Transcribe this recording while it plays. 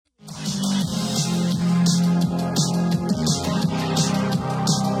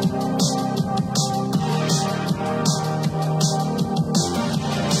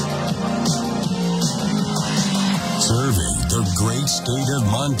state of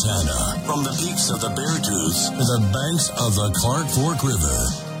Montana. From the peaks of the Beartooth to the banks of the Clark Fork River.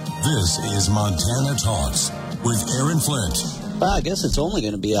 This is Montana Talks with Aaron Flint. Well, I guess it's only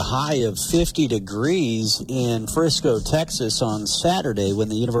going to be a high of 50 degrees in Frisco, Texas on Saturday when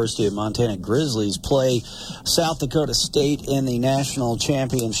the University of Montana Grizzlies play South Dakota State in the national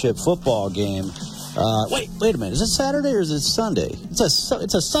championship football game. Wait a minute. Is it Saturday or is it Sunday? It's a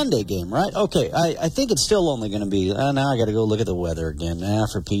Sunday game, right? Okay, I think it's still only going to be, now I got to go look at the weather again,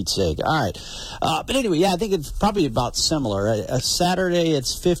 for Pete's sake. All right. But anyway, yeah, I think it's probably about similar. Saturday,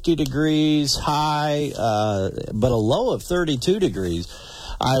 it's 50 degrees high, but a low of 32 degrees.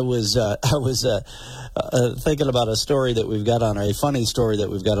 I was thinking about a story that we've got a funny story that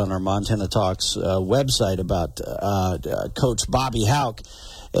we've got on our Montana Talks website about Coach Bobby Hauck.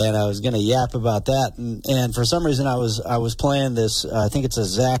 And I was going to yap about that, and for some reason I was playing this. I think it's a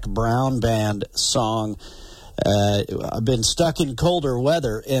Zach Brown Band song. I've been stuck in colder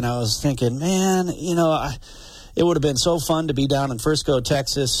weather, and I was thinking, man, it would have been so fun to be down in Frisco,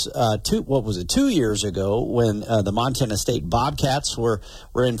 Texas. 2 years ago when the Montana State Bobcats were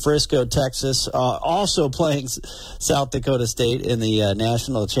in Frisco, Texas, also playing South Dakota State in the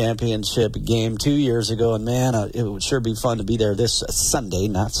national championship game 2 years ago. And man, it would sure be fun to be there this Sunday,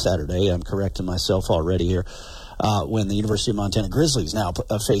 not Saturday. I'm correcting myself already here. When the University of Montana Grizzlies now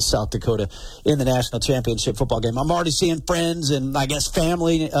face South Dakota in the national championship football game. I'm already seeing friends and, I guess,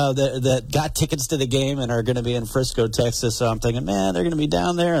 family that got tickets to the game and are going to be in Frisco, Texas. So I'm thinking, man, they're going to be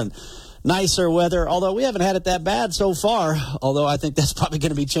down there and nicer weather, although we haven't had it that bad so far, although I think that's probably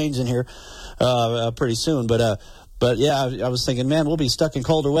going to be changing here pretty soon. But yeah, I was thinking, man, we'll be stuck in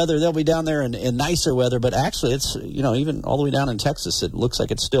colder weather. They'll be down there in nicer weather. But actually, it's, even all the way down in Texas, it looks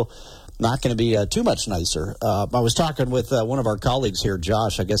like it's still not going to be too much nicer. I was talking with one of our colleagues here,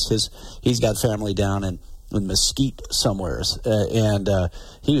 Josh. I guess he's got family down in Mesquite somewheres, and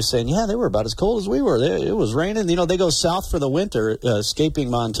he was saying, yeah, they were about as cold as we were. It was raining. They go south for the winter, escaping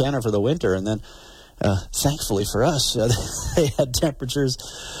Montana for the winter, and then thankfully for us, they had temperatures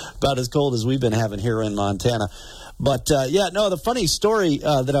about as cold as we've been having here in Montana. But, the funny story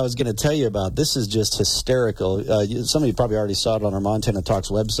that I was going to tell you about, this is just hysterical. Some of you probably already saw it on our Montana Talks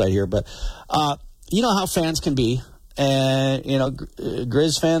website here, but you know how fans can be. And,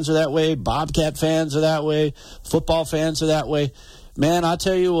 Griz fans are that way, Bobcat fans are that way, football fans are that way. Man, I'll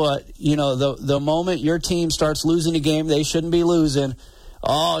tell you what, the moment your team starts losing a game they shouldn't be losing,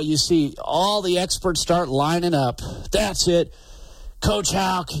 you see all the experts start lining up. That's it. Coach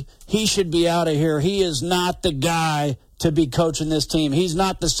Hauck, he should be out of here. He is not the guy to be coaching this team. He's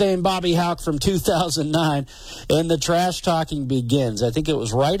not the same Bobby Hauck from 2009. And the trash talking begins. I think it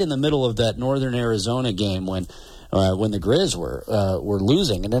was right in the middle of that Northern Arizona game when the Griz were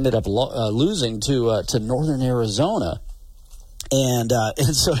losing and ended up losing to Northern Arizona. And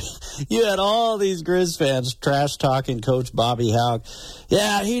so you had all these Griz fans trash talking Coach Bobby Hauck.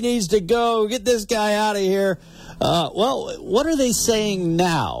 Yeah, he needs to go. Get this guy out of here. Well, what are they saying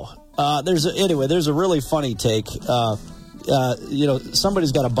now? There's a really funny take.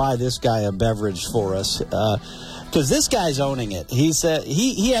 Somebody's got to buy this guy a beverage for us because this guy's owning it. He said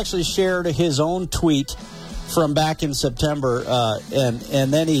he actually shared his own tweet from back in September,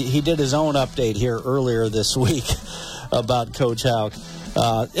 and then he did his own update here earlier this week about Coach Hauck.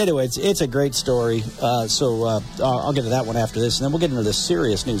 Anyway, it's a great story. So I'll get to that one after this, and then we'll get into the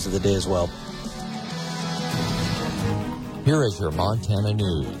serious news of the day as well. Here is your Montana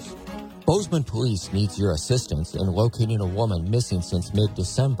news. Bozeman Police needs your assistance in locating a woman missing since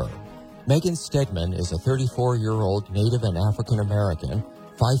mid-December. Megan Stedman is a 34-year-old Native and African American,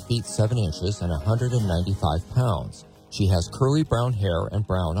 5 feet 7 inches and 195 pounds. She has curly brown hair and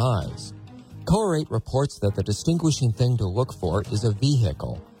brown eyes. Color 8 reports that the distinguishing thing to look for is a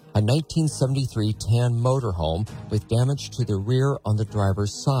vehicle, a 1973 tan motorhome with damage to the rear on the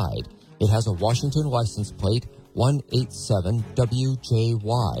driver's side. It has a Washington license plate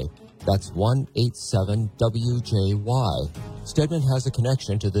 187WJY. That's 187WJY. Stedman has a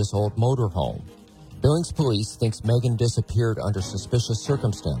connection to this old motorhome. Billings Police thinks Megan disappeared under suspicious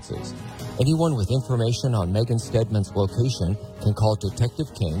circumstances. Anyone with information on Megan Stedman's location can call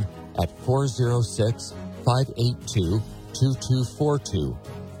Detective King at 406-582-2242.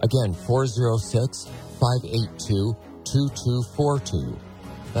 Again, 406-582-2242.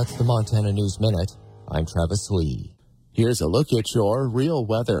 That's the Montana News Minute. I'm Travis Lee. Here's a look at your real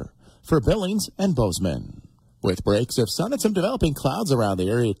weather for Billings and Bozeman. With breaks of sun and some developing clouds around the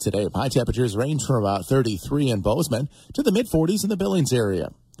area today, high temperatures range from about 33 in Bozeman to the mid-40s in the Billings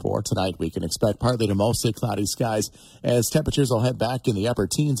area. For tonight, we can expect partly to mostly cloudy skies as temperatures will head back in the upper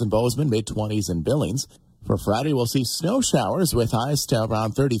teens in Bozeman, mid-20s in Billings. For Friday, we'll see snow showers with highs to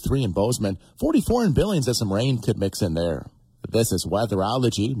around 33 in Bozeman, 44 in Billings as some rain could mix in there. This is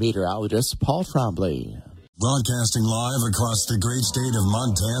Weatherology meteorologist Paul Trombley. Broadcasting live across the great state of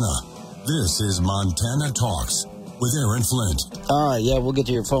Montana, this is Montana Talks with Aaron Flint. All right, yeah, we'll get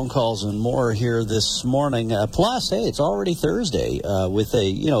to your phone calls and more here this morning. Plus, hey, it's already Thursday with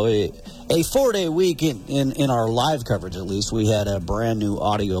a 4-day week in our live coverage. At least we had a brand new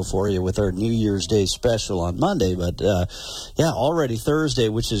audio for you with our New Year's Day special on Monday. But already Thursday,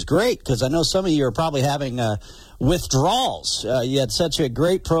 which is great because I know some of you are probably having withdrawals. You had such a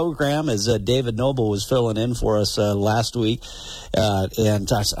great program as David Noble was filling in for us last week. And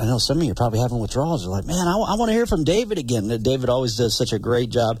I know some of you are probably having withdrawals. You're like, man, I want to hear from David again. David always does such a great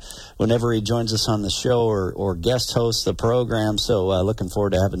job whenever he joins us on the show or guest hosts the program. So looking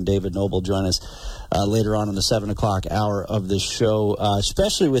forward to having David Noble join us later on in the 7 o'clock hour of the show,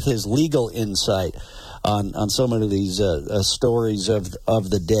 especially with his legal insight on so many of these stories of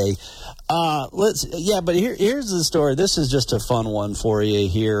the day. But here's the story. This is just a fun one for you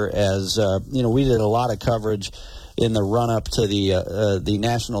here as, we did a lot of coverage in the run-up to the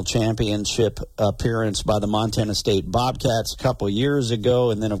national championship appearance by the Montana State Bobcats a couple years ago.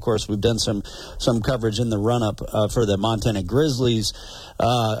 And then, of course, we've done some coverage in the run-up for the Montana Grizzlies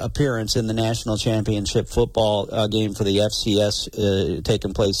appearance in the national championship football game for the FCS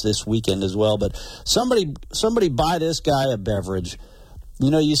taking place this weekend as well. But somebody buy this guy a beverage.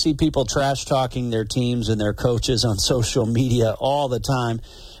 You see people trash-talking their teams and their coaches on social media all the time,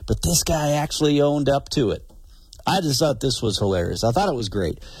 but this guy actually owned up to it. I just thought this was hilarious. I thought it was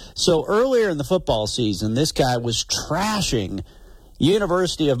great. So earlier in the football season, this guy was trashing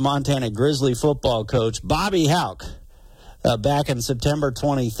University of Montana Grizzly football coach Bobby Hauck back in September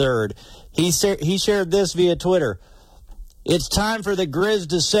 23rd. He shared this via Twitter. It's time for the Griz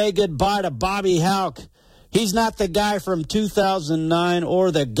to say goodbye to Bobby Hauck. He's not the guy from 2009 or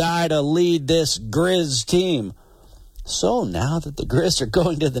the guy to lead this Griz team. So now that the Griz are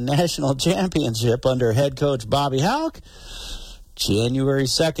going to the national championship under head coach Bobby Hauck, January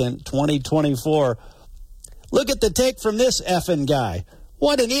 2nd, 2024. Look at the take from this effing guy.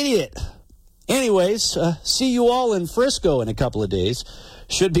 What an idiot. Anyways, see you all in Frisco in a couple of days.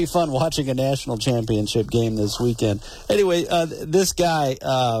 Should be fun watching a national championship game this weekend. Anyway, this guy,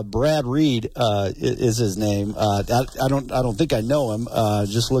 Brad Reed, is his name. I don't think I know him.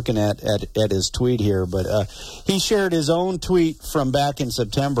 Just looking at his tweet here, but he shared his own tweet from back in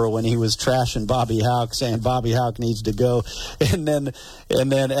September when he was trashing Bobby Hauck, saying Bobby Hauck needs to go, and then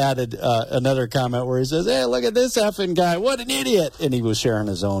added another comment where he says, "Hey, look at this effing guy! What an idiot!" And he was sharing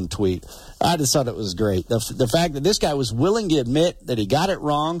his own tweet. I just thought it was great. The fact that this guy was willing to admit that he got it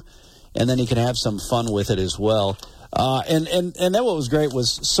wrong, and then he can have some fun with it as well. And then what was great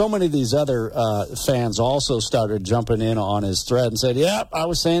was so many of these other fans also started jumping in on his thread and said, yep, I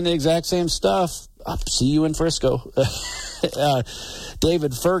was saying the exact same stuff. I'll see you in Frisco.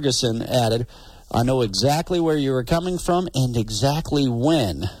 David Ferguson added, I know exactly where you were coming from and exactly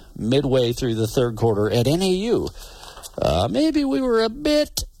when, midway through the third quarter at NAU. Maybe we were a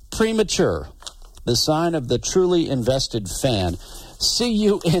bit premature. The sign of the truly invested fan. See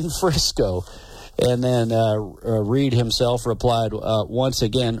you in Frisco. And then Reed himself replied once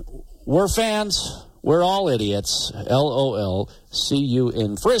again, we're fans. We're all idiots. LOL. See you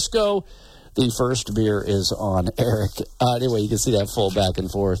in Frisco. The first beer is on Eric. Anyway, you can see that full back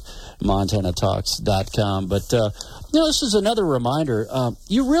and forth, MontanaTalks.com. But, this is another reminder.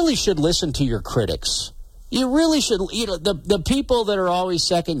 You really should listen to your critics. You really should, the people that are always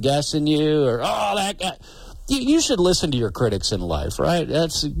second-guessing you or, that guy. You should listen to your critics in life, right?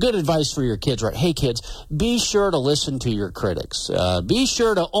 That's good advice for your kids, right? Hey, kids, be sure to listen to your critics. Be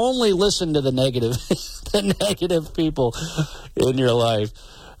sure to only listen to the negative people in your life.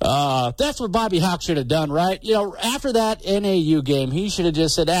 That's what Bobby Hauck should have done, right? After that NAU game, he should have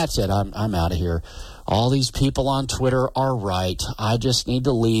just said, that's it, I'm out of here. All these people on Twitter are right. I just need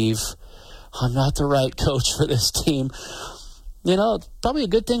to leave. I'm not the right coach for this team. Probably a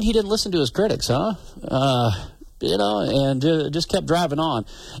good thing he didn't listen to his critics, huh? And just kept driving on.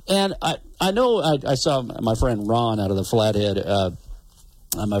 And I know I saw my friend Ron out of the Flathead.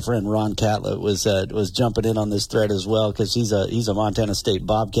 My friend Ron Catlett was jumping in on this thread as well because he's a Montana State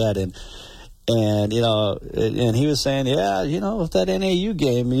Bobcat and he was saying, with that NAU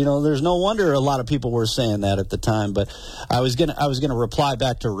game, there's no wonder a lot of people were saying that at the time. But I was gonna reply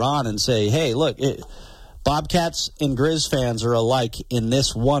back to Ron and say, hey, look, Bobcats and Griz fans are alike in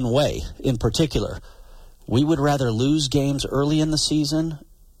this one way in particular. We would rather lose games early in the season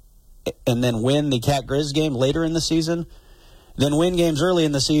and then win the Cat Griz game later in the season then win games early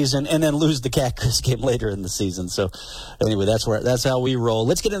in the season, and then lose the Cactus game later in the season. So, anyway, that's how we roll.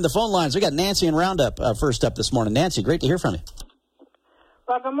 Let's get into the phone lines. We got Nancy in Roundup first up this morning. Nancy, great to hear from you.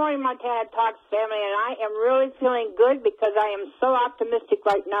 Well, good morning, Montana Talks family, and I am really feeling good because I am so optimistic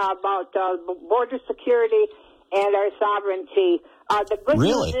right now about border security and our sovereignty. The good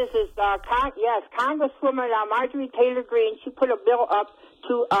news is Congresswoman Marjorie Taylor Greene, she put a bill up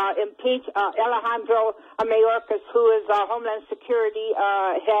to impeach Alejandro Mayorkas, who is Homeland Security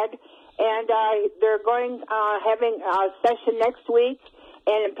head, and they're having a session next week,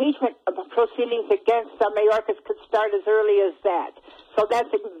 and impeachment proceedings against Mayorkas could start as early as that. So that's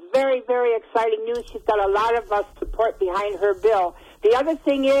very, very exciting news. She's got a lot of support behind her bill. The other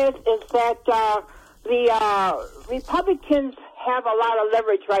thing is that the Republicans have a lot of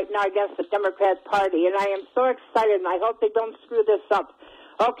leverage right now against the Democrat Party, and I am so excited, and I hope they don't screw this up.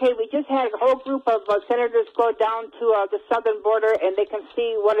 Okay, we just had a whole group of senators go down to the southern border, and they can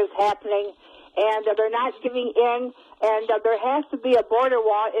see what is happening, and they're not giving in, and there has to be a border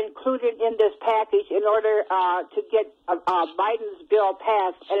wall included in this package in order to get Biden's bill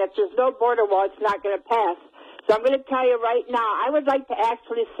passed, and if there's no border wall, it's not going to pass. So I'm going to tell you right now, I would like to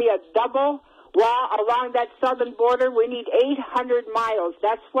actually see a double wall along that southern border. We need 800 miles.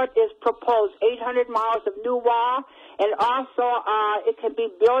 That's what is proposed, 800 miles of new wall. And also, it can be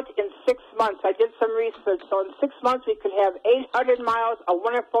built in 6 months. I did some research. So in 6 months, we could have 800 miles, a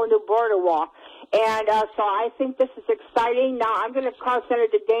wonderful new border wall. And so I think this is exciting. Now, I'm going to call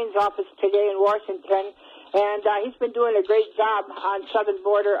Senator Daines' office today in Washington. And he's been doing a great job on southern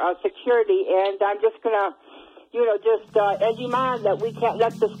border security. And I'm just going to edge him on that we can't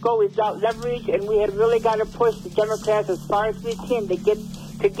let this go without leverage, and we have really got to push the Democrats as far as we can to get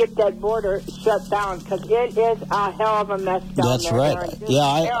that border shut down, because it is a hell of a mess down That's there. right. Yeah,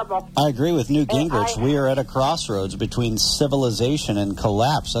 I agree with Newt Gingrich. We are at a crossroads between civilization and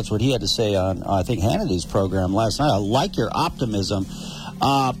collapse. That's what he had to say on, I think, Hannity's program last night. I like your optimism.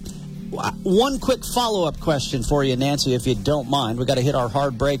 One quick follow-up question for you, Nancy, if you don't mind. We've got to hit our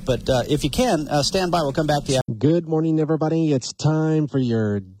hard break, but if you can, stand by. We'll come back to you. Good morning, everybody. It's time for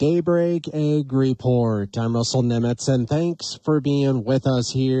your Daybreak Egg Report. I'm Russell Nemitz, and thanks for being with us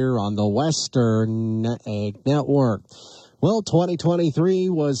here on the Western Egg Network. Well, 2023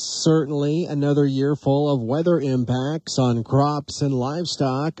 was certainly another year full of weather impacts on crops and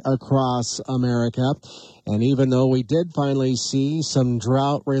livestock across America. And even though we did finally see some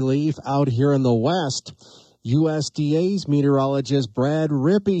drought relief out here in the West, USDA's meteorologist Brad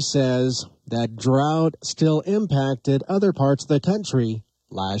Rippey says that drought still impacted other parts of the country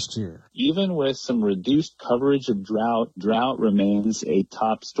last year. Even with some reduced coverage of drought remains a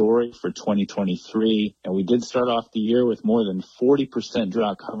top story for 2023. And we did start off the year with more than 40%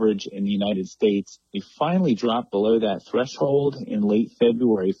 drought coverage in the United States. We finally dropped below that threshold in late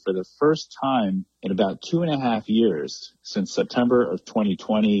February for the first time in about 2.5 years. Since September of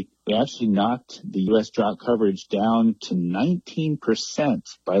 2020, we actually knocked the U.S. drought coverage down to 19%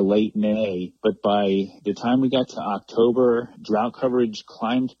 by late May. But by the time we got to October, drought coverage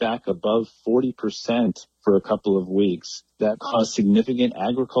climbed back above 40% for a couple of weeks. That caused significant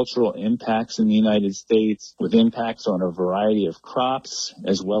agricultural impacts in the United States, with impacts on a variety of crops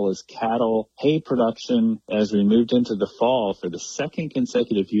as well as cattle, hay production. As we moved into the fall, for the second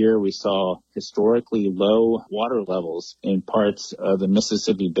consecutive year, we saw historically low water levels in parts of the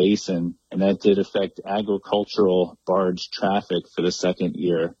Mississippi Basin, and that did affect agricultural barge traffic for the second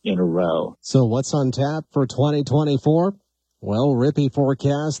year in a row. So what's on tap for 2024? Well, Rippey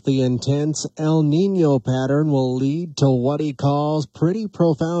forecasts the intense El Nino pattern will lead to what he calls pretty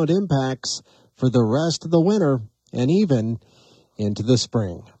profound impacts for the rest of the winter and even into the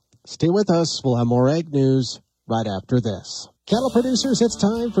spring. Stay with us. We'll have more egg news right after this. Cattle producers, it's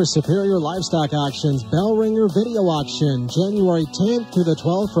time for Superior Livestock Auction's Bell Ringer Video Auction, January 10th through the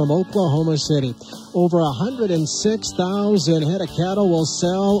 12th from Oklahoma City. Over 106,000 head of cattle will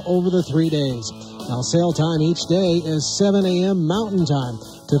sell over the 3 days. Now, sale time each day is 7 a.m. Mountain Time.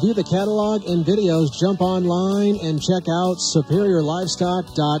 To view the catalog and videos, jump online and check out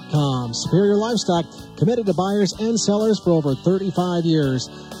SuperiorLivestock.com. Superior Livestock, committed to buyers and sellers for over 35 years.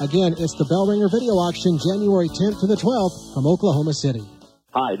 Again, it's the Bell Ringer Video Auction, January 10th to the 12th from Oklahoma City.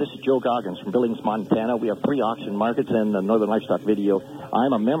 Hi, this is Joe Goggins from Billings, Montana. We have 3 auction markets in the Northern Livestock Video.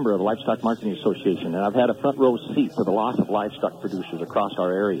 I'm a member of the Livestock Marketing Association, and I've had a front row seat to the loss of livestock producers across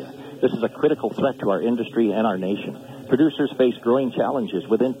our area. This is a critical threat to our industry and our nation. Producers face growing challenges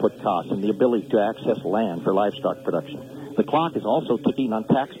with input costs and the ability to access land for livestock production. The clock is also ticking on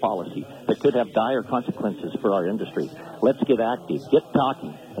tax policy that could have dire consequences for our industry. Let's get active, get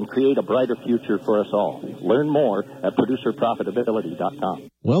talking, and create a brighter future for us all. Learn more at producerprofitability.com.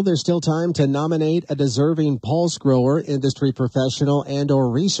 Well, there's still time to nominate a deserving pulse grower, industry professional, and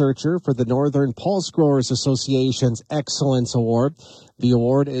or researcher for the Northern Pulse Growers Association's Excellence Award. The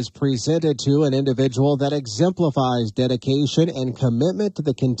award is presented to an individual that exemplifies dedication and commitment to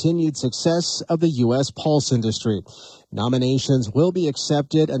the continued success of the U.S. pulse industry. Nominations will be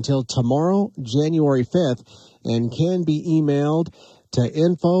accepted until tomorrow, January 5th, and can be emailed to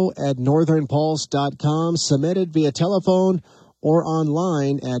info@northernpulse.com, submitted via telephone or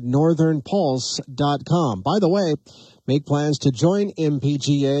online at northernpulse.com. By the way, make plans to join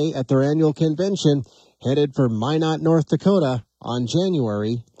MPGA at their annual convention headed for Minot, North Dakota on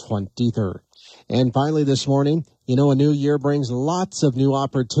January 23rd. And finally this morning, a new year brings lots of new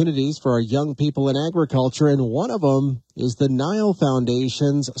opportunities for our young people in agriculture, and one of them is the Nile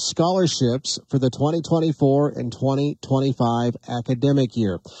Foundation's scholarships for the 2024 and 2025 academic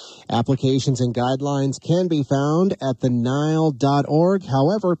year. Applications and guidelines can be found at thenile.org.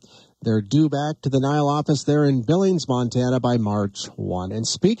 However, they're due back to the Nile office there in Billings, Montana by March 1. And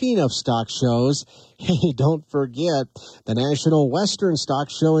speaking of stock shows, hey, don't forget the National Western Stock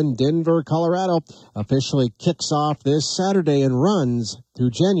Show in Denver, Colorado officially kicks off this Saturday and runs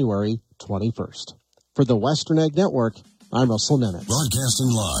through January 21st. For the Western Ag Network, I'm Russell Nemitz. Broadcasting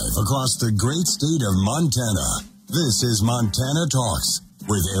live across the great state of Montana, this is Montana Talks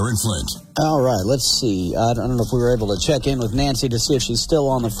with Aaron Flint. All right, let's see. I don't know if we were able to check in with Nancy to see if she's still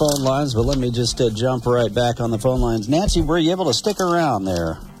on the phone lines, but let me just jump right back on the phone lines. Nancy, were you able to stick around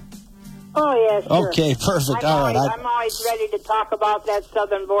there? Oh, yes, sure. Okay, perfect. All right. I'm always ready to talk about that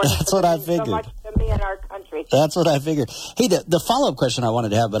southern border. That's what I figured. So much to me and our country. That's what I figured. Hey, the follow-up question I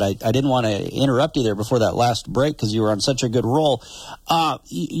wanted to have, but I didn't want to interrupt you there before that last break because you were on such a good roll.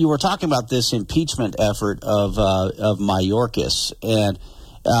 You were talking about this impeachment effort of Mayorkas, and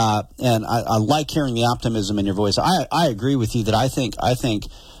I like hearing the optimism in your voice. I agree with you that I think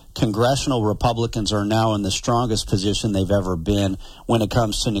congressional Republicans are now in the strongest position they've ever been when it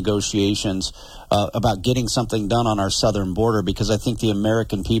comes to negotiations about getting something done on our southern border, because I think the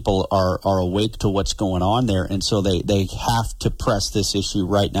American people are awake to what's going on there, and so they have to press this issue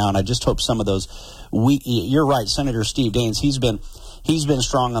right now. And I just hope some of those you're right, Senator Steve Daines, he's been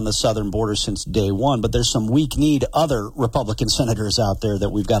strong on the southern border since day one, but there's some weak-kneed other Republican senators out there that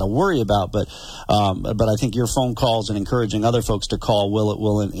we've got to worry about. But I think your phone calls and encouraging other folks to call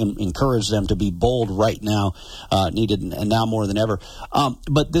will encourage them to be bold right now, needed and now more than ever.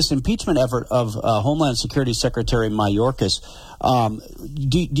 But this impeachment effort of Homeland Security Secretary Mayorkas,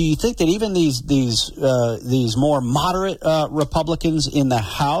 do you think that even these more moderate Republicans in the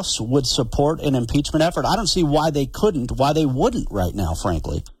House would support an impeachment effort? I don't see why they wouldn't right now,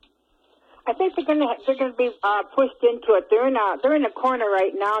 frankly. I think they're going to be pushed into it. They're in a corner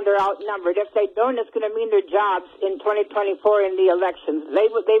right now, and they're outnumbered. If they don't, it's going to mean their jobs in 2024 in the elections. They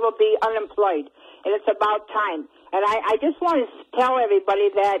will be unemployed, and it's about time. And I just want to tell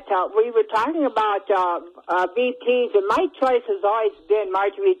everybody that we were talking about VPs, and my choice has always been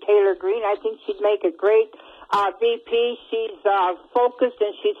Marjorie Taylor Greene. I think she'd make a great VP. She's focused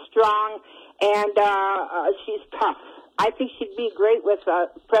and she's strong, and she's tough. I think she'd be great with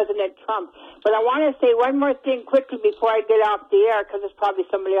President Trump. But I want to say one more thing quickly before I get off the air, because there's probably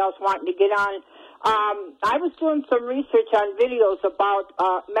somebody else wanting to get on. I was doing some research on videos about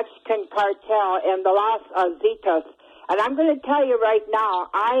Mexican cartel and the Las Zetas, and I'm going to tell you right now,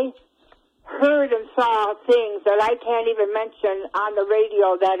 I heard and saw things that I can't even mention on the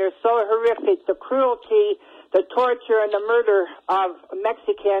radio that are so horrific. The cruelty, the torture, and the murder of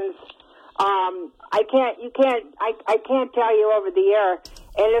Mexicans. I can't tell you over the air.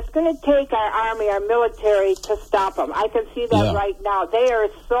 And it's going to take our army, our military, to stop them. I can see that right now. They are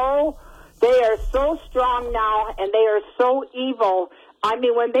so strong now, and they are so evil. I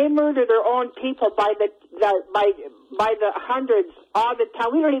mean, when they murder their own people by the hundreds all the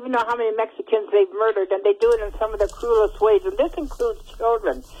time, we don't even know how many Mexicans they've murdered, and they do it in some of the cruelest ways. And this includes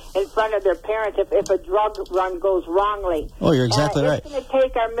children in front of their parents if a drug run goes wrongly. Oh, you're exactly right. It's going to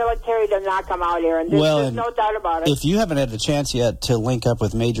take our military to knock them out here, and there's no doubt about it. If you haven't had a chance yet to link up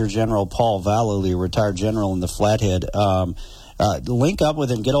with Major General Paul Vallely, retired general in the Flathead, link up with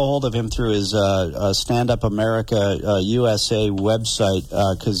him, get a hold of him through his Stand Up America USA website,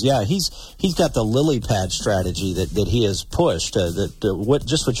 because he's got the lily pad strategy that he has pushed,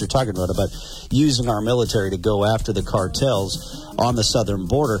 what you're talking about using our military to go after the cartels on the southern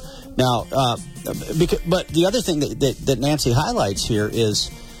border. Now, but the other thing that Nancy highlights here is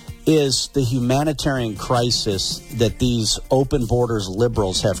is the humanitarian crisis that these open borders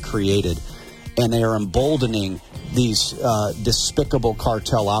liberals have created, and they are emboldening these despicable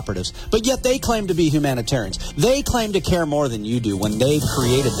cartel operatives. But yet they claim to be humanitarians. They claim to care more than you do when they've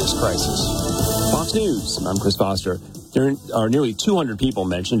created this crisis. Fox News, I'm Chris Foster. There are nearly 200 people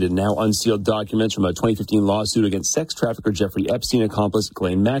mentioned in now unsealed documents from a 2015 lawsuit against sex trafficker Jeffrey Epstein accomplice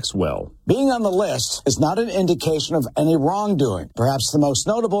Ghislaine Maxwell. Being on the list is not an indication of any wrongdoing. Perhaps the most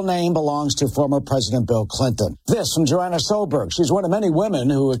notable name belongs to former President Bill Clinton. This from Joanna Solberg. She's one of many women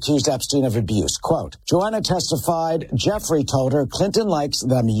who accused Epstein of abuse. Quote, Joanna testified Jeffrey told her Clinton likes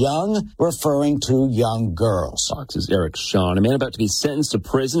them young, referring to young girls. Fox's Eric Shawn, a man about to be sentenced to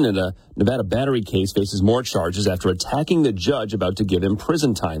prison in a Nevada battery case, faces more charges after attacking the judge about to give him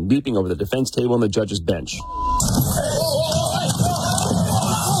prison time, leaping over the defense table on the judge's bench.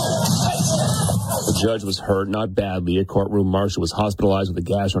 The judge was hurt, not badly. A courtroom marshal was hospitalized with a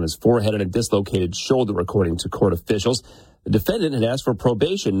gash on his forehead and a dislocated shoulder, according to court officials. The defendant had asked for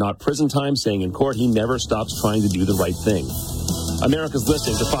probation, not prison time, saying in court he never stops trying to do the right thing. America's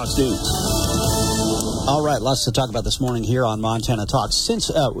listening to Fox News. All right, lots to talk about this morning here on Montana Talks. Since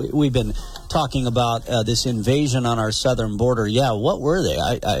we've been talking about this invasion on our southern border, what were they?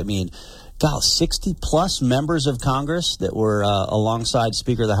 I mean, 60-plus members of Congress that were alongside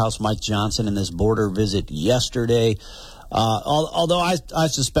Speaker of the House Mike Johnson in this border visit yesterday. Although I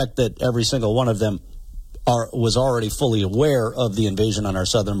suspect that every single one of them was already fully aware of the invasion on our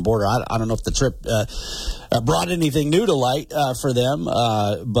southern border. I don't know if the trip brought anything new to light for them,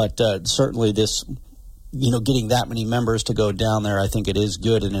 but certainly this, getting that many members to go down there, I think it is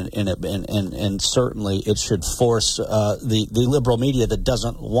good, and certainly it should force the liberal media that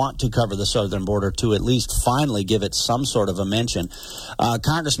doesn't want to cover the southern border to at least finally give it some sort of a mention.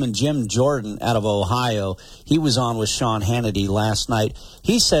 Congressman Jim Jordan out of Ohio, he was on with Sean Hannity last night.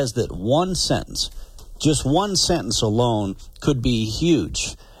 He says that just one sentence alone could be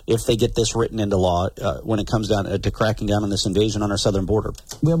huge if they get this written into law when it comes down to cracking down on this invasion on our southern border.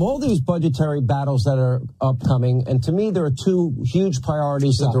 We have all these budgetary battles that are upcoming, and to me there are two huge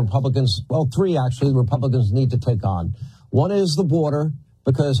priorities that the Republicans, three actually, the Republicans need to take on. One is the border,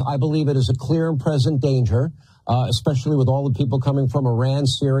 because I believe it is a clear and present danger, especially with all the people coming from Iran,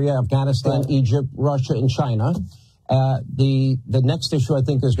 Syria, Afghanistan, Egypt, Russia, and China. The next issue I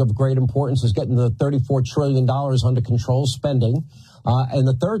think is of great importance is getting the $34 trillion under control spending. And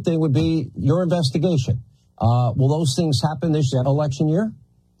the third thing would be your investigation. Will those things happen this election year?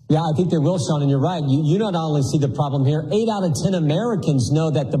 Yeah, I think they will, Sean, and you're right. You not only see the problem here, 8 out of 10 Americans know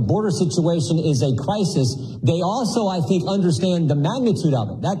that the border situation is a crisis. They also, I think, understand the magnitude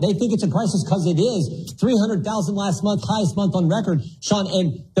of it. That they think it's a crisis because it is. 300,000 last month, highest month on record, Sean,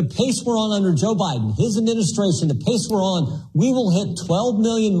 and the pace we're on under Joe Biden, his administration, the pace we're on, we will hit 12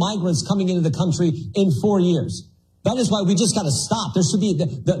 million migrants coming into the country in 4 years. That is why we just got to stop. There should be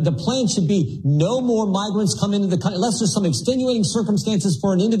the plan should be no more migrants come into the country unless there's some extenuating circumstances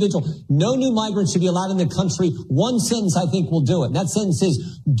for an individual. No new migrants should be allowed in the country. One sentence, I think, will do it. And that sentence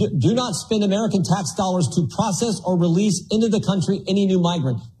is do not spend American tax dollars to process or release into the country any new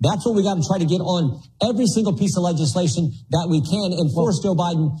migrant. That's what we got to try to get on every single piece of legislation that we can and force Joe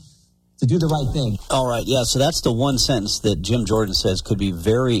Biden to do the right thing. All right. Yeah. So that's the one sentence that Jim Jordan says could be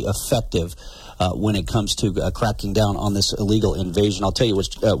very effective when it comes to cracking down on this illegal invasion. I'll tell you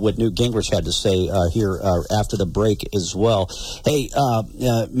what Newt Gingrich had to say here after the break as well. Hey,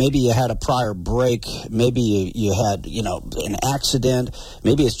 maybe you had a prior break. Maybe you had, an accident.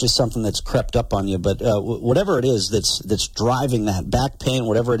 Maybe it's just something that's crept up on you. But whatever it is that's driving that back pain,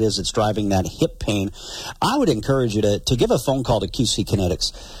 whatever it is that's driving that hip pain, I would encourage you to give a phone call to QC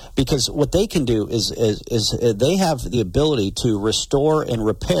Kinetics. Because what they can do is they have the ability to restore and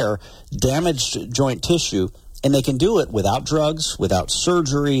repair damaged joint tissue, and they can do it without drugs, without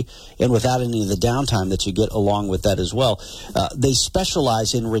surgery, and without any of the downtime that you get along with that as well. They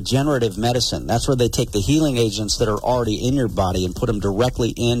specialize in regenerative medicine. That's where they take the healing agents that are already in your body and put them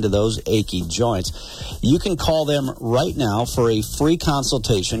directly into those achy joints. You can call them right now for a free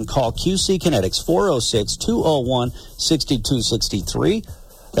consultation. Call QC Kinetics, 406-201-6263.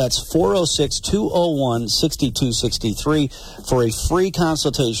 That's 406-201-6263 for a free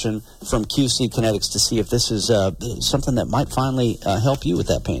consultation from QC Kinetics to see if this is something that might finally help you with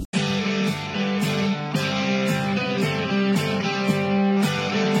that pain.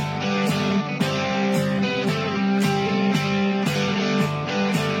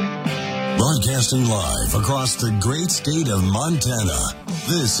 Broadcasting live across the great state of Montana.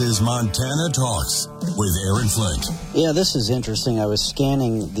 This is Montana Talks with Aaron Flint. Yeah, this is interesting. I was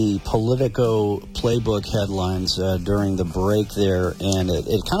scanning the Politico playbook headlines during the break there, and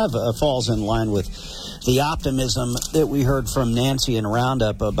it kind of falls in line with the optimism that we heard from Nancy and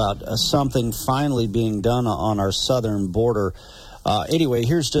Roundup about something finally being done on our southern border. Anyway,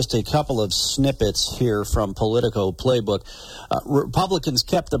 here's just a couple of snippets here from Politico Playbook. Republicans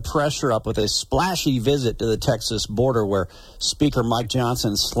kept the pressure up with a splashy visit to the Texas border where Speaker Mike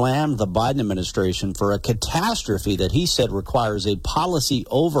Johnson slammed the Biden administration for a catastrophe that he said requires a policy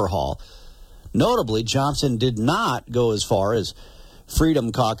overhaul. Notably, Johnson did not go as far as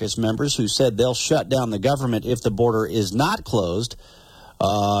Freedom Caucus members who said they'll shut down the government if the border is not closed.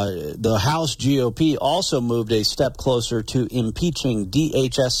 The House GOP also moved a step closer to impeaching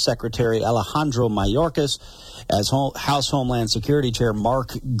DHS Secretary Alejandro Mayorkas as House Homeland Security Chair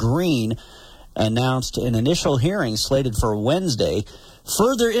Mark Green announced an initial hearing slated for Wednesday.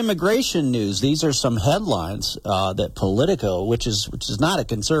 Further immigration news. These are some headlines that Politico, which is not a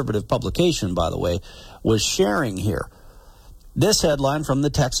conservative publication, by the way, was sharing here. This headline from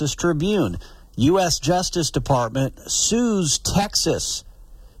the Texas Tribune. U.S. Justice Department sues Texas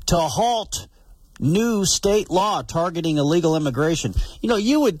to halt new state law targeting illegal immigration. You know,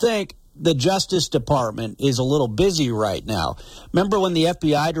 you would think the Justice Department is a little busy right now. Remember when the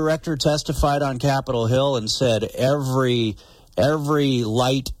FBI director testified on Capitol Hill and said every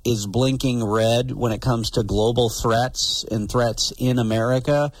light is blinking red when it comes to global threats and threats in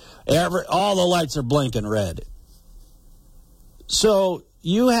America? All the lights are blinking red. So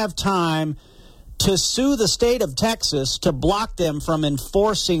you have time to sue the state of Texas to block them from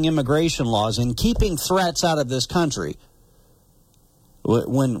enforcing immigration laws and keeping threats out of this country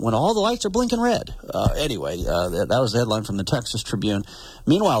when all the lights are blinking red. Anyway, that was the headline from the Texas Tribune.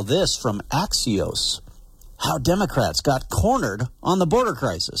 Meanwhile, this from Axios, how Democrats got cornered on the border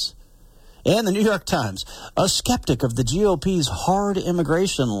crisis. And the New York Times, a skeptic of the GOP's hard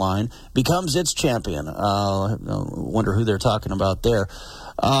immigration line becomes its champion. I wonder who they're talking about there.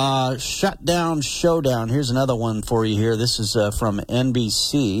 Shutdown showdown. Here's another one for you here. This is from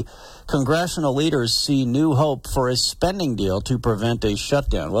NBC. Congressional leaders see new hope for a spending deal to prevent a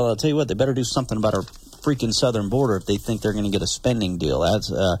shutdown. Well, I'll tell you what, they better do something about our freaking southern border if they think they're going to get a spending deal.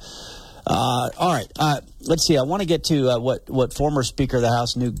 That's all right. Let's see. I want to get to what former Speaker of the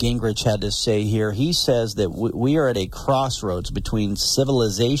House Newt Gingrich had to say here. He says that we are at a crossroads between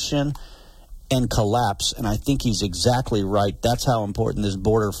civilization and collapse, and I think he's exactly right. That's how important this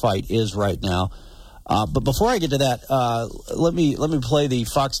border fight is right now. But before I get to that, let me play the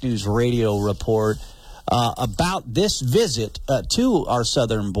Fox News radio report about this visit to our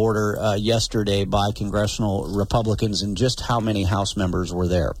southern border yesterday by congressional Republicans and just how many House members were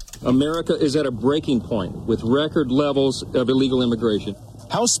there. America is at a breaking point with record levels of illegal immigration.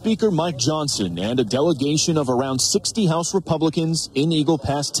 House Speaker Mike Johnson and a delegation of around 60 House Republicans in Eagle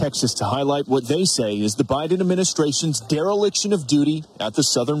Pass, Texas, to highlight what they say is the Biden administration's dereliction of duty at the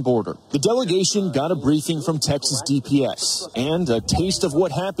southern border. The delegation got a briefing from Texas DPS and a taste of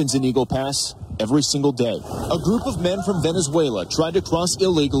what happens in Eagle Pass every single day. A group of men from Venezuela tried to cross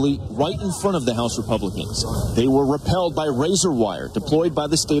illegally right in front of the House Republicans. They were repelled by razor wire deployed by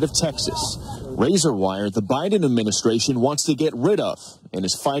the state of Texas. Razor wire the Biden administration wants to get rid of and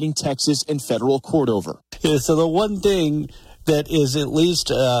is fighting Texas in federal court over. Yeah, so the one thing that is at least,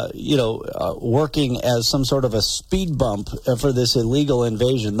 working as some sort of a speed bump for this illegal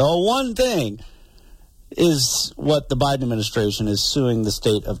invasion, the one thing is what the Biden administration is suing the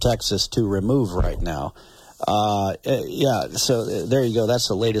state of Texas to remove right now. So there you go. That's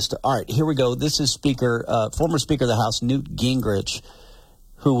the latest. All right, here we go. This is former Speaker of the House, Newt Gingrich,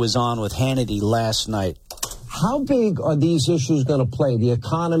 who was on with Hannity last night. How big are these issues going to play? The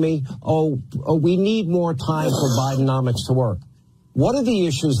economy? We need more time for Bidenomics to work. What are the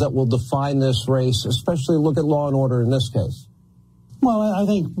issues that will define this race, especially look at law and order in this case? Well, I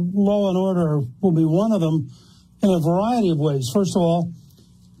think law and order will be one of them in a variety of ways. First of all,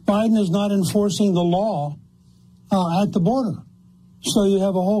 Biden is not enforcing the law at the border. So you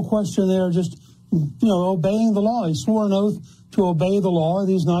have a whole question there just, obeying the law. He swore an oath to obey the law, and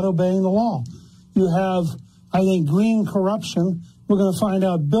he's not obeying the law. You have, I think, green corruption. We're going to find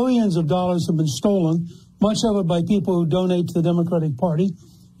out billions of dollars have been stolen, much of it by people who donate to the Democratic Party.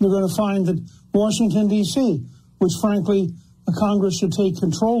 You're going to find that Washington, D.C., which, frankly, the Congress should take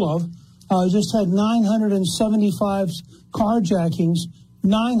control of, just had 975 carjackings,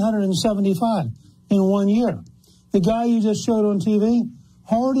 975 in 1 year. The guy you just showed on TV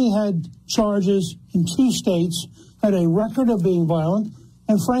already had charges in 2 states, had a record of being violent,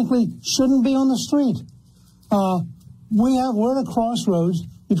 and frankly, shouldn't be on the street. we're at a crossroads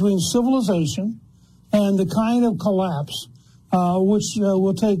between civilization and the kind of collapse which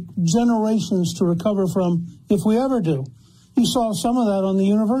will take generations to recover from if we ever do. You saw some of that on the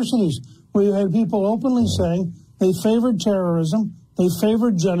universities, where you had people openly saying they favored terrorism, they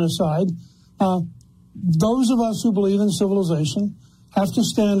favored genocide. Those of us who believe in civilization have to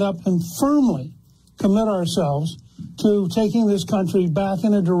stand up and firmly commit ourselves to taking this country back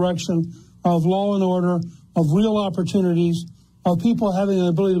in a direction of law and order, of real opportunities, of people having an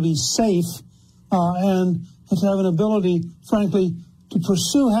ability to be safe, and to have an ability, frankly, to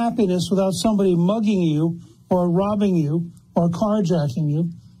pursue happiness without somebody mugging you or robbing you or carjacking you.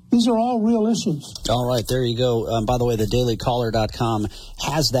 These are all real issues. All right, there you go. By the way, thedailycaller.com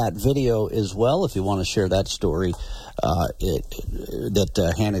has that video as well if you want to share that story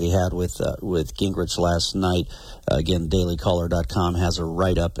that Hannity had with Gingrich last night. Again, dailycaller.com has a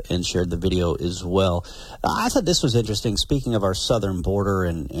write-up and shared the video as well. I thought this was interesting. Speaking of our southern border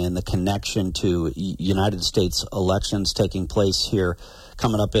and the connection to United States elections taking place here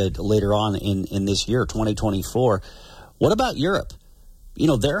coming up later on in this year, 2024. What about Europe? You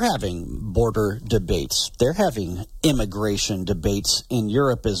know, they're having border debates. They're having immigration debates in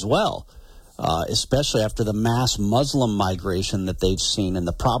Europe as well, especially after the mass Muslim migration that they've seen and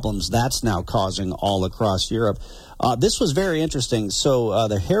the problems that's now causing all across Europe. This was very interesting. So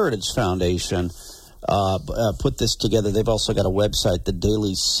the Heritage Foundation put this together. They've also got a website, the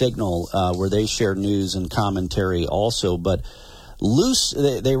Daily Signal, where they share news and commentary also. But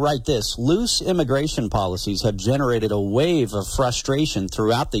they write this: loose immigration policies have generated a wave of frustration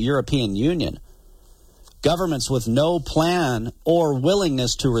throughout the European Union. Governments with no plan or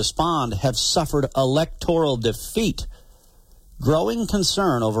willingness to respond have suffered electoral defeat. Growing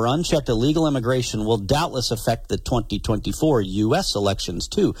concern over unchecked illegal immigration will doubtless affect the 2024 U.S. elections,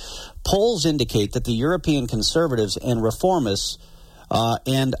 too. Polls indicate that the European conservatives and reformists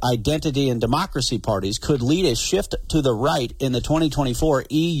and identity and democracy parties could lead a shift to the right in the 2024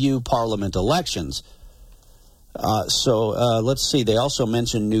 EU Parliament elections. Let's see. They also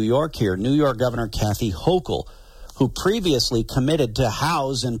mentioned New York here. New York Governor Kathy Hochul, who previously committed to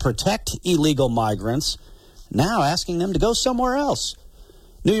house and protect illegal migrants, now asking them to go somewhere else.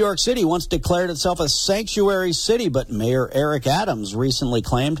 New York City once declared itself a sanctuary city, but Mayor Eric Adams recently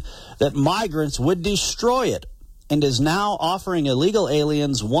claimed that migrants would destroy it, and is now offering illegal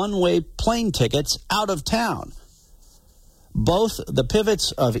aliens one-way plane tickets out of town. Both the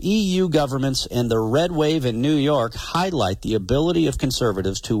pivots of EU governments and the red wave in New York highlight the ability of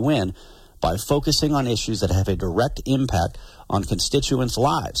conservatives to win by focusing on issues that have a direct impact on constituents'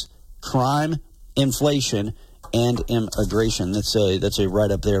 lives: crime, inflation, and immigration. That's a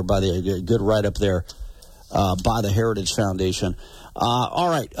write-up there by the good write-up there by the Heritage Foundation. All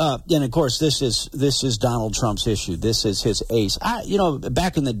right, and of course this is Donald Trump's issue. This is his ace.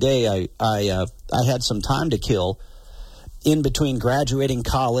 Back in the day, I had some time to kill in between graduating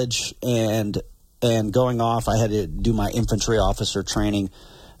college and going off. I had to do my infantry officer training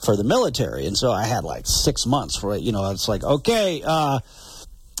for the military, and so I had like 6 months for it. It's like, okay,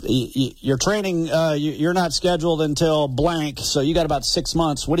 your training, you're not scheduled until blank, so you got about 6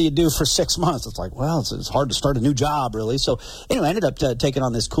 months. What do you do for 6 months? It's like, well, it's hard to start a new job, really. So anyway, I ended up taking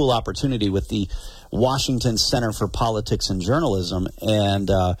on this cool opportunity with the Washington Center for Politics and Journalism, and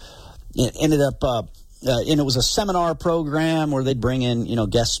it ended up and it was a seminar program where they'd bring in,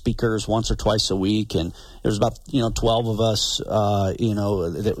 guest speakers once or twice a week. And there was about, 12 of us,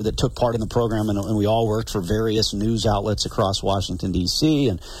 that took part in the program. And we all worked for various news outlets across Washington, D.C.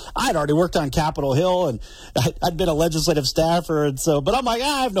 And I'd already worked on Capitol Hill, and I'd been a legislative staffer. And so, but I'm like,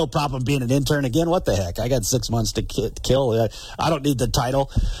 I have no problem being an intern again. What the heck? I got 6 months to kill. I don't need the title.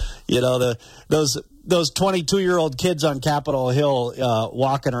 Those 22-year-old kids on Capitol Hill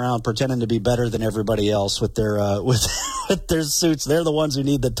walking around pretending to be better than everybody else with their with their suits. They're the ones who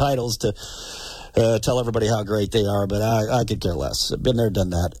need the titles to tell everybody how great they are. But I could care less. I've been there,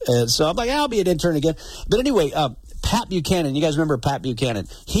 done that. And so I'm like, I'll be an intern again. But anyway, Pat Buchanan, you guys remember Pat Buchanan?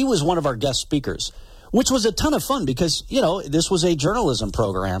 He was one of our guest speakers, which was a ton of fun because, this was a journalism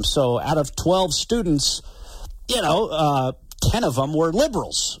program. So out of 12 students, 10 of them were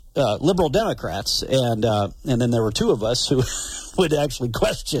liberals, liberal Democrats, and then there were 2 of us who would actually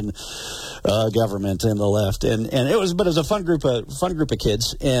question government and the left, and it was a fun group of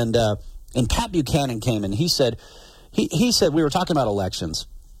kids, and Pat Buchanan came and he said we were talking about elections,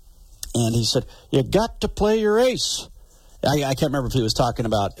 and he said, you got to play your ace. I can't remember if he was talking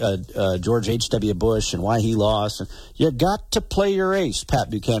about George H.W. Bush and why he lost. You got to play your ace, Pat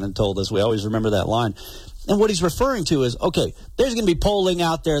Buchanan told us. We always remember that line. And what he's referring to is, okay, there's going to be polling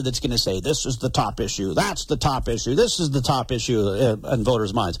out there that's going to say this is the top issue, that's the top issue, this is the top issue in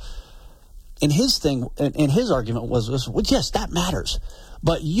voters' minds. And his argument was, well, yes, that matters.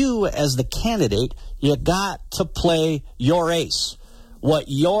 But you, as the candidate, you got to play your ace, what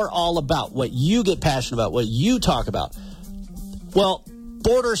you're all about, what you get passionate about, what you talk about. Well,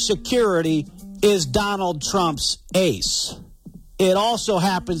 border security is Donald Trump's ace. It also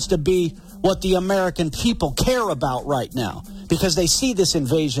happens to be what the American people care about right now, because they see this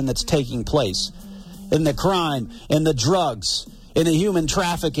invasion that's taking place, in the crime, in the drugs, in the human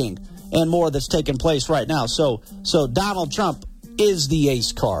trafficking, and more that's taking place right now. So Donald Trump is the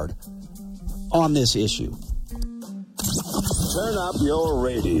ace card on this issue. Turn up your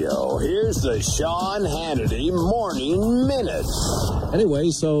radio. Here's the Sean Hannity Morning Minute.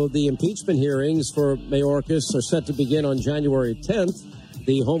 Anyway, so the impeachment hearings for Mayorkas are set to begin on January 10th.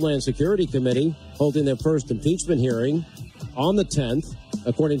 The Homeland Security Committee holding their first impeachment hearing on the 10th,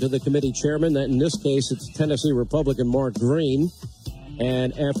 according to the committee chairman. That in this case, it's Tennessee Republican Mark Green.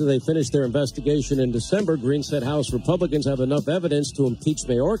 And after they finished their investigation in December, Green said House Republicans have enough evidence to impeach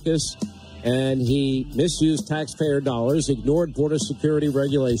Mayorkas, and he misused taxpayer dollars, ignored border security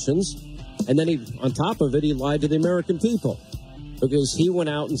regulations, and then on top of it, he lied to the American people, because he went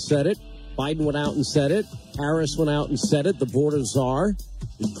out and said it, Biden went out and said it, Harris went out and said it, the border czar,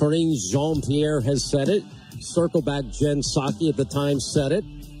 Karine Jean-Pierre has said it, circle back Jen Psaki at the time said it,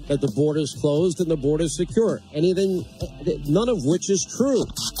 that the border's closed and the border's secure. Anything, none of which is true.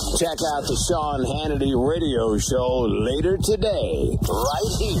 Check out the Sean Hannity radio show later today,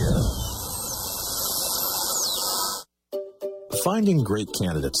 right here. Finding great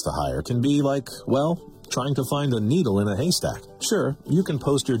candidates to hire can be like, well, trying to find a needle in a haystack. Sure, you can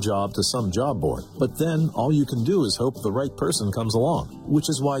post your job to some job board, but then all you can do is hope the right person comes along, which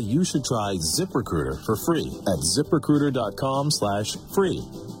is why you should try ZipRecruiter for free at ZipRecruiter.com/free.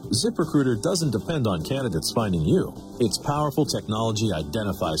 ZipRecruiter doesn't depend on candidates finding you. Its powerful technology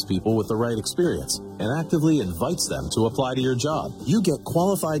identifies people with the right experience and actively invites them to apply to your job. You get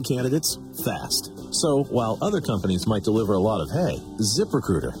qualified candidates fast. So while other companies might deliver a lot of hay,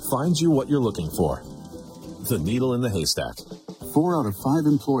 ZipRecruiter finds you what you're looking for. The needle in the haystack. 4 out of 5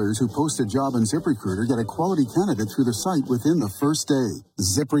 employers who post a job on ZipRecruiter get a quality candidate through the site within the first day.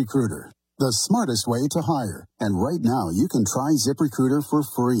 ZipRecruiter, the smartest way to hire. And right now, you can try ZipRecruiter for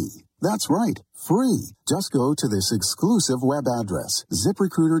free. That's right, free. Just go to this exclusive web address,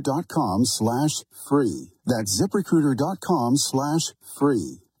 ZipRecruiter.com/free. That's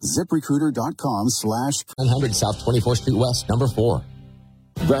ZipRecruiter.com/free. ZipRecruiter.com/. 100 South 24th Street West, number 4.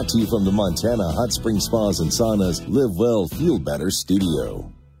 Brought to you from the Montana Hot Spring Spas and Saunas Live Well, Feel Better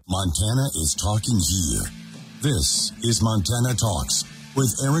studio. Montana is talking here. This is Montana Talks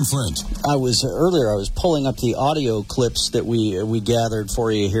with Aaron Flint. I was pulling up the audio clips that we gathered for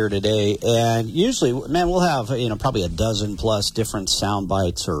you here today, and usually, man, we'll have probably a dozen plus different sound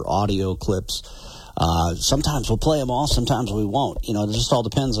bites or audio clips. Sometimes we'll play them all, sometimes we won't. It just all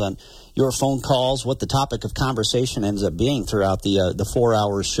depends on your phone calls, what the topic of conversation ends up being throughout the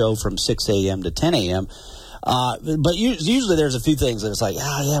 4-hour show from 6 a.m. to 10 a.m. But usually there's a few things that it's like,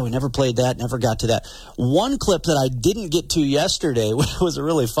 we never played that, never got to that. One clip that I didn't get to yesterday was a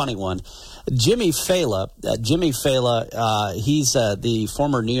really funny one. Jimmy Fela, he's the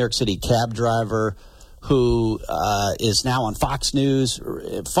former New York City cab driver who is now on Fox News.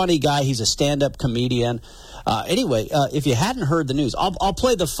 Funny guy. He's a stand-up comedian. Anyway, if you hadn't heard the news, I'll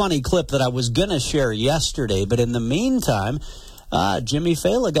play the funny clip that I was going to share yesterday. But in the meantime, Jimmy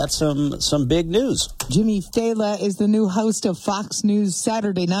Fela got some big news. Jimmy Fela is the new host of Fox News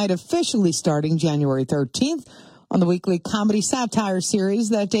Saturday Night, officially starting January 13th on the weekly comedy satire series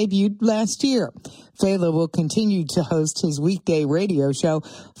that debuted last year. Fela will continue to host his weekday radio show,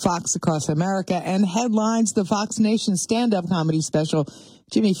 Fox Across America, and headlines the Fox Nation stand-up comedy special,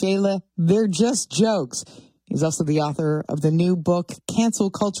 Jimmy Fela, They're Just Jokes. He's also the author of the new book, Cancel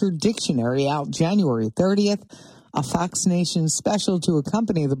Culture Dictionary, out January 30th. A Fox Nation special to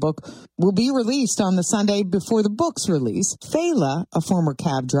accompany the book will be released on the Sunday before the book's release. Fela, a former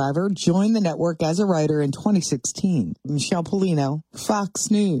cab driver, joined the network as a writer in 2016. Michelle Polino,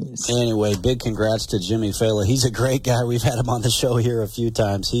 Fox News. Anyway, big congrats to Jimmy Fela. He's a great guy. We've had him on the show here a few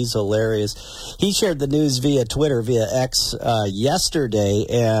times. He's hilarious. He shared the news via Twitter, via X yesterday,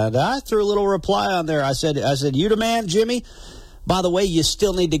 and I threw a little reply on there. I said, you the man, Jimmy? By the way, you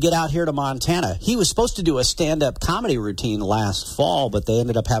still need to get out here to Montana. He was supposed to do a stand-up comedy routine last fall, but they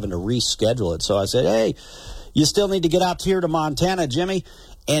ended up having to reschedule it. So I said, hey, you still need to get out here to Montana, Jimmy.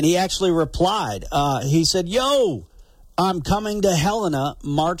 And he actually replied. He said, yo, I'm coming to Helena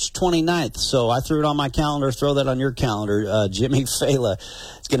March 29th. So I threw it on my calendar. Throw that on your calendar. Jimmy Fela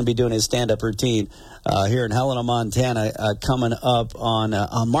is going to be doing his stand-up routine here in Helena, Montana, coming up on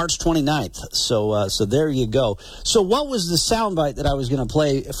March 29th. So there you go. So what was the soundbite that I was going to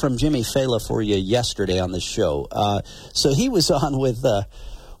play from Jimmy Fela for you yesterday on the show? So he was on with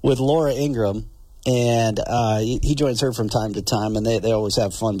Laura Ingraham, and he joins her from time to time, and they always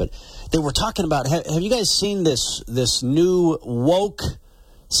have fun. But they were talking about, have you guys seen this new woke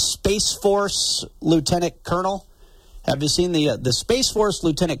Space Force Lieutenant Colonel? Have you seen the Space Force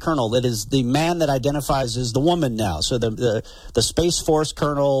Lieutenant Colonel that is the man that identifies as the woman now? So the Space Force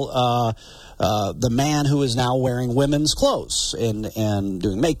Colonel, the man who is now wearing women's clothes and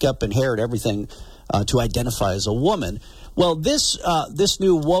doing makeup and hair and everything to identify as a woman. Well, this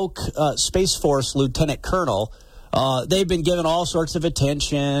new woke Space Force Lieutenant Colonel, they've been given all sorts of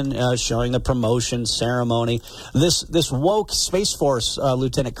attention, showing the promotion ceremony. This woke Space Force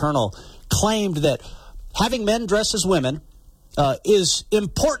Lieutenant Colonel claimed that having men dress as women is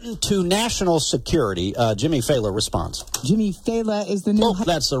important to national security. Jimmy Fela responds. Jimmy Fela is the new... Oh,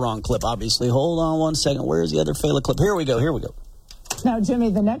 that's the wrong clip, obviously. Hold on one second. Where's the other Fela clip? Here we go. Now, Jimmy,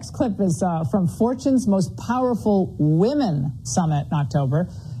 the next clip is from Fortune's Most Powerful Women Summit in October.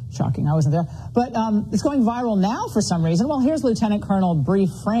 Shocking, I wasn't there. But it's going viral now for some reason. Well, here's Lieutenant Colonel Bree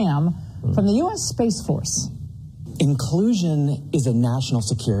Fram from the U.S. Space Force. Inclusion is a national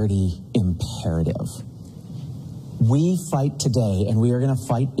security imperative. We fight today, and we are going to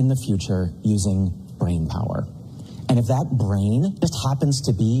fight in the future using brain power. And if that brain just happens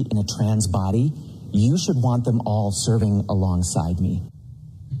to be in a trans body, you should want them all serving alongside me.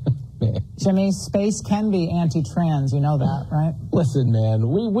 Jimmy, space can be anti-trans. You know that, right? Listen, man,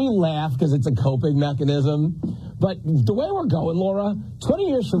 we laugh because it's a coping mechanism. But the way we're going, Laura, 20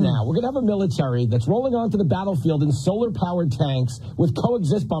 years from now, we're going to have a military that's rolling onto the battlefield in solar-powered tanks with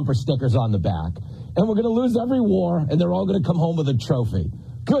coexist bumper stickers on the back. And we're going to lose every war, and they're all going to come home with a trophy.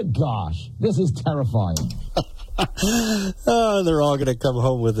 Good gosh, this is terrifying. They're all going to come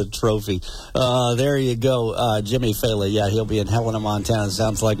home with a trophy. There you go. Jimmy Fela, yeah, he'll be in Helena, Montana.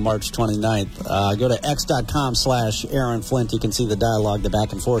 Sounds like March 29th. Go to x.com/Aaron Flint. You can see the dialogue, the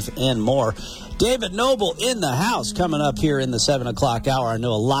back and forth, and more. David Noble in the house coming up here in the 7 o'clock hour. I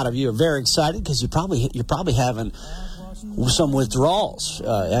know a lot of you are very excited because you're probably having some withdrawals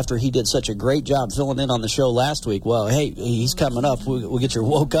after he did such a great job filling in on the show last week. Well, hey, he's coming up. We'll get your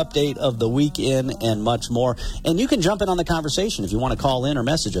woke update of the weekend and much more. And you can jump in on the conversation if you want to call in or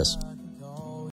message us.